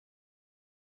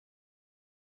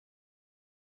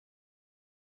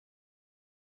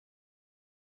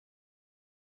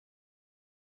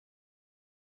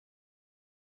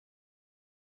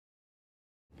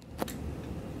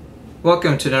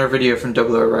Welcome to another video from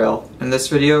oorail. In this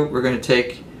video we're going to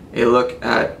take a look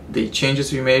at the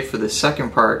changes we made for the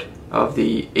second part of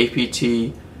the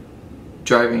APT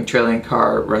driving trailing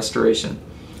car restoration.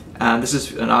 This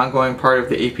is an ongoing part of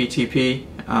the APT-P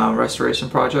restoration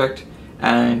project,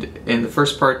 and in the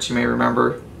first part you may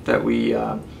remember that we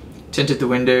tinted the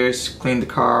windows, cleaned the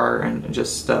car, and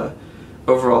just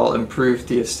overall improved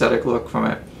the aesthetic look from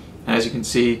it. And as you can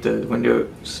see, the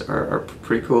windows are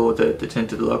pretty cool with the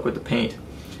tinted look with the paint.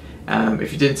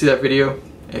 If you didn't see that video,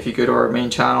 if you go to our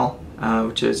main channel,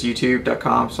 which is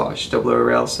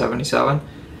youtube.com/oorail77,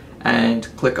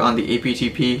 and click on the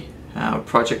APT-P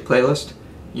project playlist,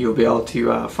 you'll be able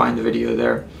to find the video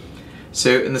there.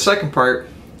 So in the second part,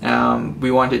 we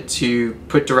wanted to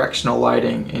put directional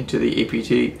lighting into the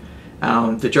APT.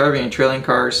 The driving and trailing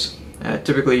cars,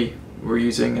 typically we're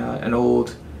using an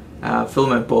old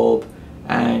filament bulb,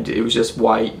 and it was just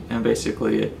white, and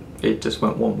basically it just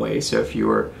went one way. So if you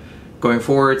were going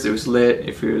forwards, it was lit.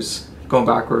 If it was going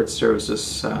backwards, there was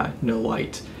just no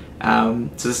light. So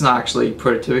this is not actually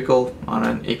prototypical on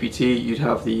an APT. You'd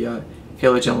have the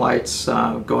halogen lights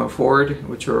going forward,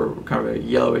 which are kind of a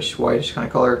yellowish, whitish kind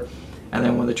of color, and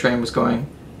then when the train was going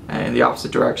in the opposite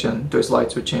direction, those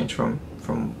lights would change from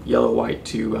yellow-white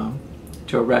to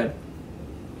a red.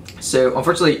 So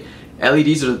unfortunately,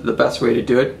 LEDs are the best way to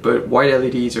do it, but white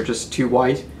LEDs are just too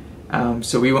white.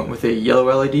 So we went with a yellow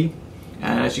LED,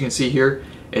 and as you can see here,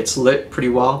 it's lit pretty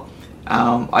well.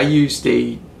 I used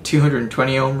a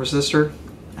 220 ohm resistor.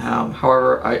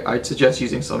 However, I'd suggest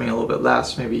using something a little bit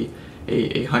less, maybe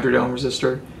a 100 ohm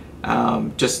resistor,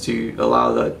 just to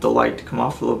allow the light to come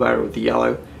off a little better with the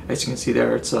yellow. As you can see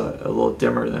there, it's a little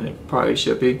dimmer than it probably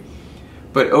should be.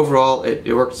 But overall, it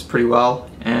works pretty well,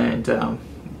 and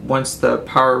once the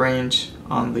power range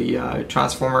on the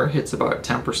transformer hits about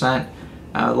 10%,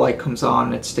 light comes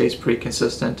on. It stays pretty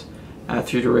consistent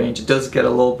through the range. It does get a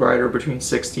little brighter between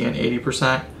 60 and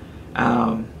 80%,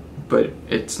 but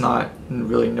it's not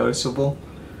really noticeable.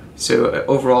 So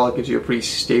overall, it gives you a pretty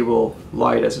stable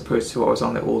light as opposed to what was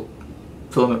on the old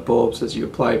filament bulbs. As you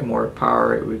applied more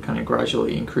power, it would kind of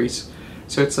gradually increase.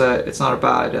 So it's not a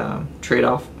bad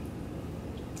trade-off.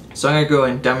 So I'm going to go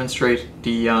and demonstrate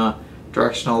the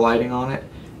directional lighting on it,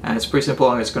 and it's pretty simple.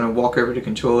 I'm just going to walk over to the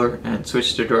controller and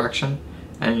switch the direction,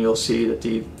 and you'll see that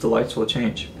the lights will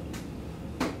change.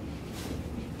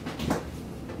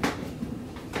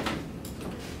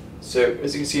 So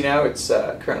as you can see now, it's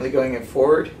currently going in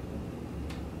forward,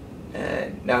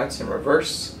 and now it's in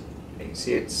reverse. You can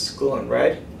see it's glowing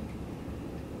red.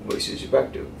 We switch it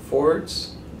back to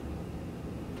forwards,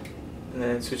 and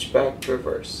then switch back to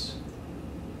reverse.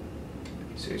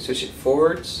 So you switch it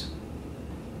forwards,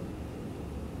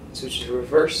 switch it to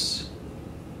reverse,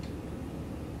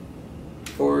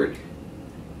 forward,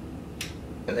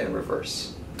 and then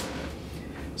reverse.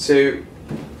 So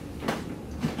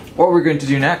what we're going to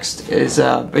do next is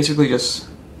basically just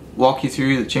walk you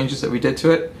through the changes that we did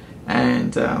to it,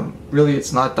 and really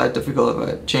it's not that difficult of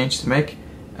a change to make.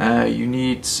 You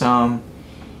need some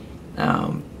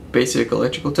basic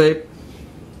electrical tape,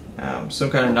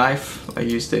 some kind of knife. I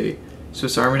used a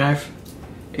Swiss Army knife,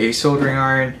 a soldering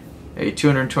iron, a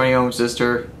 220 ohm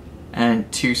resistor,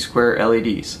 and 2 square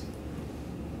LEDs.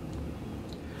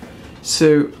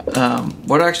 So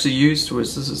what I actually used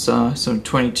was, this is some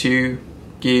 22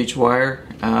 gauge wire.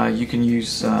 You can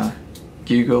use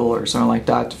Google or something like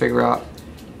that to figure out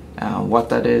what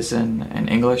that is in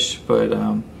English, but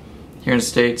here in the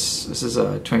States, this is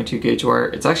a 22 gauge wire.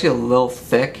 It's actually a little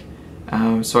thick,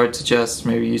 so I'd suggest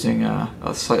maybe using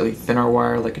a slightly thinner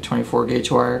wire, like a 24 gauge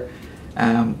wire.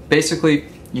 Basically,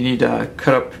 you need to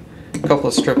cut up a couple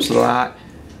of strips of that,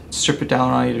 strip it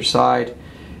down on either side,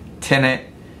 tin it,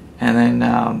 and then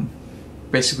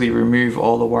basically remove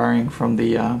all the wiring from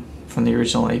the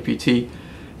original APT.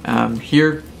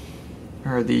 Here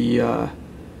are the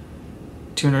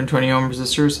 220 ohm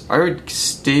resistors. I would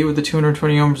stay with the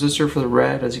 220 ohm resistor for the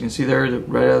red. As you can see there, the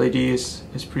red LED is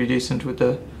pretty decent with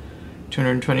the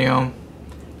 220 ohm.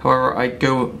 However, I'd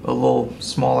go a little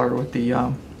smaller with the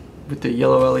yellow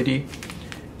LED.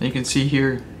 And you can see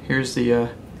here, here's the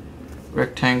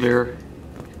rectangular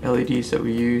LEDs that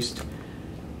we used,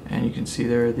 and you can see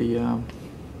there the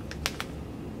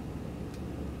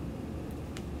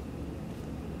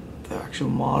actual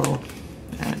model.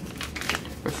 And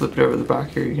if I flip it over the back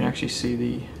here, you can actually see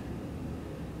the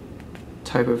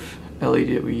type of LED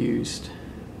that we used.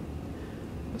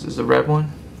 This is the red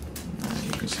one.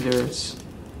 You can see there it's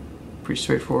pretty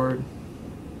straightforward.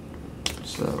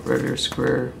 It's a regular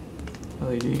square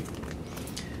LED.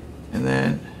 And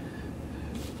then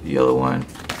the yellow one,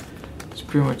 it's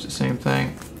pretty much the same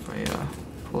thing. If I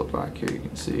pull it back here, you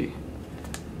can see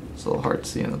it's a little hard to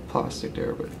see in the plastic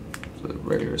there, but the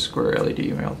regular square LED,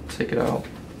 you may have to take it out.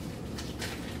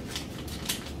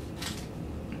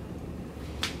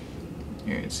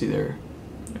 You can see there,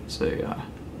 it's a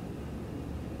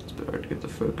it's a bit hard to get the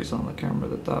focus on the camera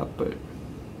with that, but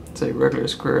it's a regular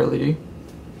square LED.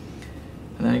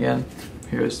 And then again,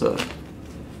 here's the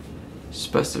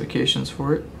specifications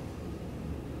for it.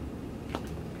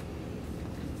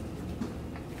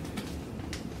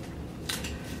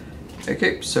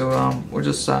 Okay, so we'll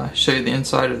just show you the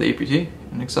inside of the APT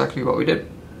and exactly what we did.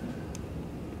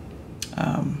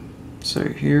 So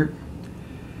here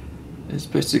is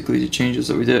basically the changes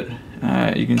that we did.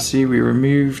 You can see we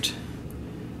removed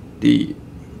the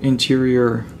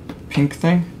interior pink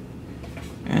thing,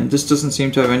 and this doesn't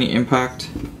seem to have any impact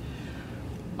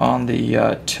on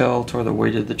the tilt or the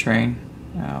weight of the train,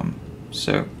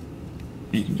 so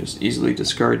you can just easily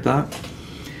discard that.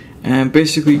 And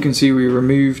basically you can see we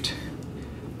removed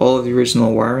all of the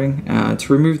original wiring.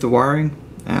 To remove the wiring,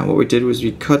 what we did was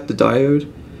we cut the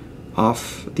diode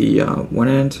off the one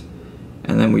end,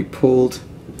 and then we pulled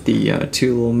the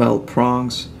two little metal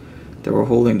prongs that were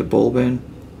holding the bulb in,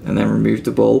 and then removed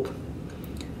the bulb.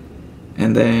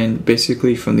 And then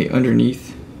basically from the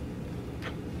underneath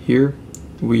here,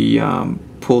 we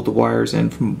pulled the wires in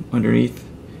from underneath,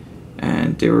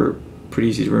 and they were pretty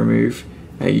easy to remove.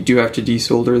 You do have to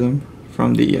desolder them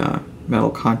from the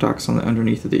metal contacts on the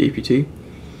underneath of the APT.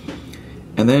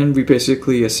 And then we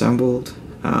basically assembled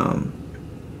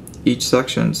each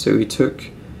section. So we took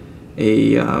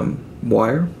a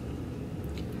wire,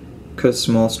 cut a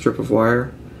small strip of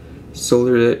wire,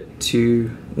 soldered it to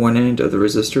one end of the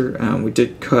resistor. We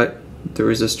did cut the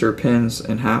resistor pins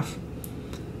in half.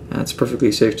 It's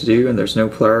perfectly safe to do, and there's no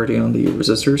polarity on the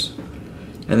resistors.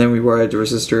 And then we wired the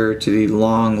resistor to the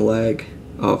long leg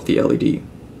of the LED.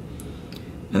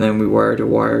 And then we wired a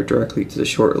wire directly to the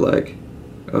short leg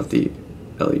of the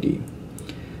LED.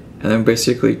 And then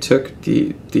basically took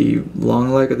the long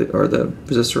leg of or the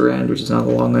resistor end, which is now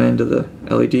the long end of the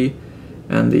LED,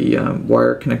 and the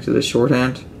wire connected to the short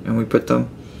end, and we put them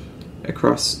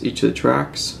across each of the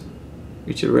tracks,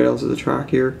 each of the rails of the track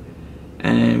here,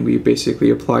 and we basically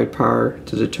applied power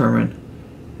to determine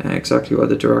exactly what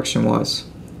the direction was.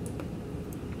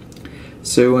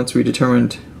 So once we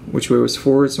determined which way was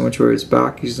forwards and which way was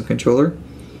back using the controller,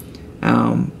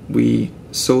 we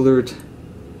soldered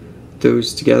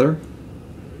those together.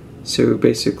 So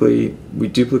basically we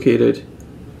duplicated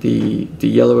the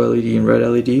yellow LED and red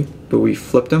LED, but we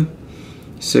flipped them.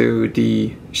 So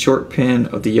the short pin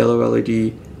of the yellow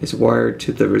LED is wired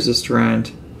to the resistor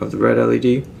end of the red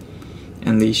LED,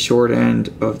 and the short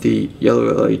end of the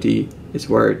yellow LED is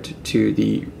wired to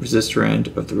the resistor end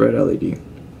of the red LED.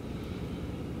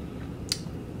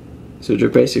 So they're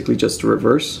basically just a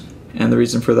reverse, and the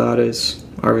reason for that is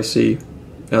obviously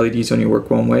LEDs only work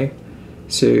one way.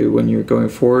 So when you're going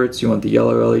forwards, you want the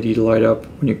yellow LED to light up.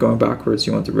 When you're going backwards,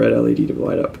 you want the red LED to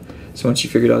light up. So once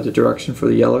you figured out the direction for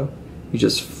the yellow, you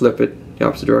just flip it the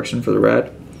opposite direction for the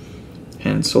red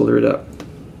and solder it up.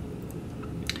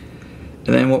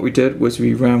 And then what we did was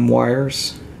we ran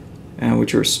wires,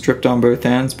 which were stripped on both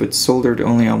ends but soldered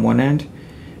only on one end,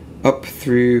 up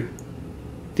through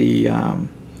the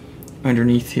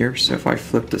underneath here. So if I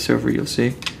flip this over, you'll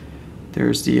see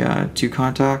there's the two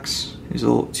contacts. There's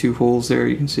little two holes there,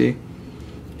 you can see,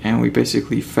 and we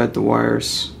basically fed the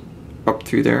wires up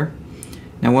through there.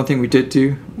 Now one thing we did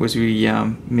do was we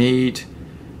made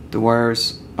the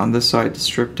wires on this side, the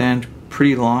stripped end,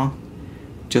 pretty long,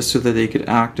 just so that they could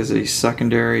act as a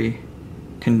secondary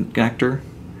connector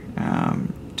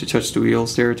to touch the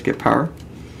wheels there to get power.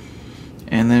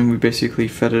 And then we basically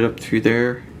fed it up through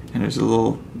there, and there's a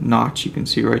little notch you can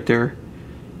see right there,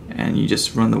 and you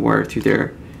just run the wire through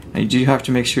there. And you do have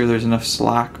to make sure there's enough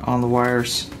slack on the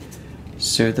wires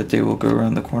so that they will go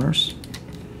around the corners.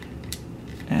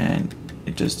 And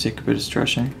it does take a bit of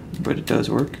stretching, but it does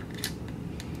work.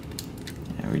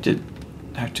 And we did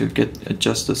have to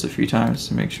adjust this a few times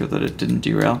to make sure that it didn't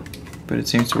derail, but it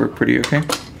seems to work pretty okay.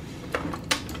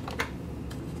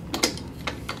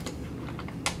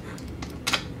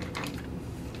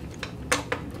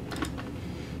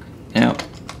 Now,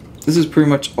 this is pretty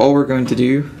much all we're going to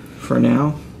do for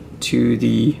now to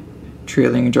the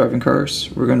trailing and driving cars.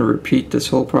 We're going to repeat this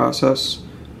whole process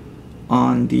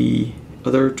on the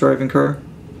other driving car,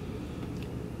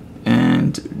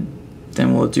 and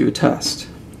then we'll do a test.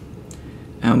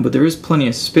 But there is plenty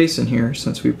of space in here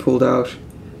since we pulled out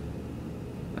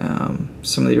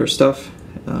some of the other stuff,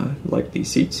 like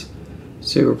these seats.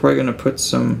 So we're probably going to put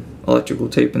some electrical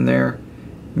tape in there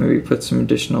maybe put some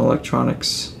additional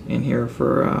electronics in here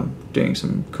for doing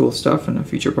some cool stuff in a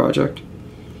future project.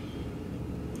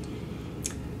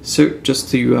 So just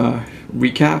to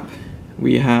recap,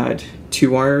 we had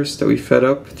 2 wires that we fed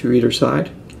up through either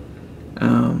side.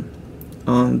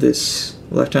 On this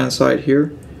left hand side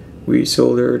here, we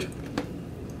soldered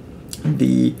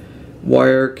the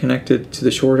wire connected to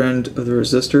the short end of the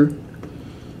resistor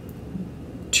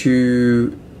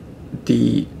to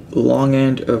the long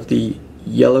end of the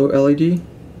yellow LED,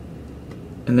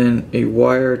 and then a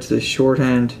wire to the short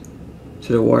end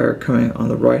to the wire coming on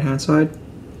the right hand side,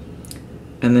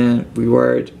 and then we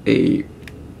wired a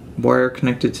wire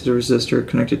connected to the resistor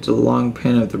connected to the long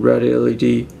pin of the red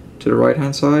LED to the right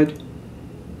hand side,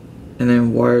 and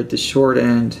then wired the short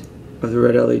end of the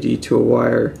red LED to a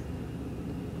wire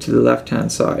to the left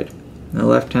hand side. And the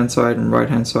left hand side and right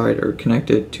hand side are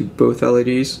connected to both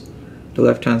LEDs. The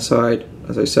left hand side,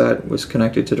 as I said, was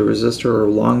connected to the resistor or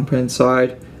long pin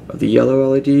side of the yellow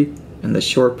LED and the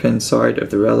short pin side of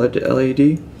the red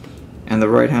LED. And the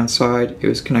right hand side, it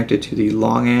was connected to the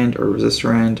long end or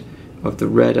resistor end of the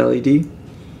red LED,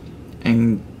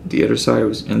 and the other side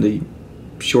was in the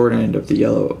short end of the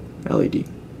yellow LED.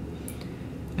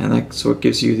 And that's what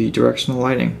gives you the directional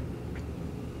lighting.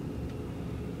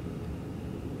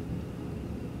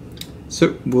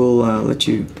 So we'll let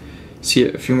you see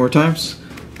it a few more times.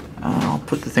 I'll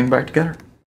put the thing back together.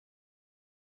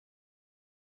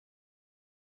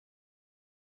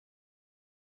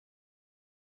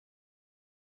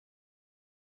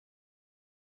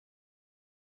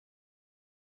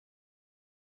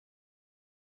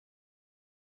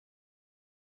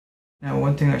 Now,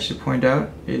 one thing I should point out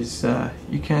is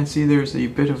you can see there's a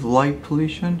bit of light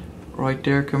pollution right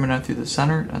there coming out through the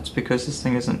center. That's because this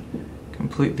thing isn't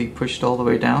completely pushed all the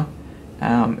way down.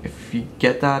 If you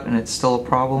get that and it's still a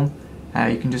problem,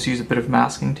 you can just use a bit of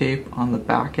masking tape on the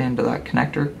back end of that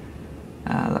connector,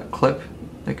 that clip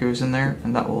that goes in there,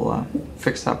 and that will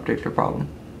fix that particular problem.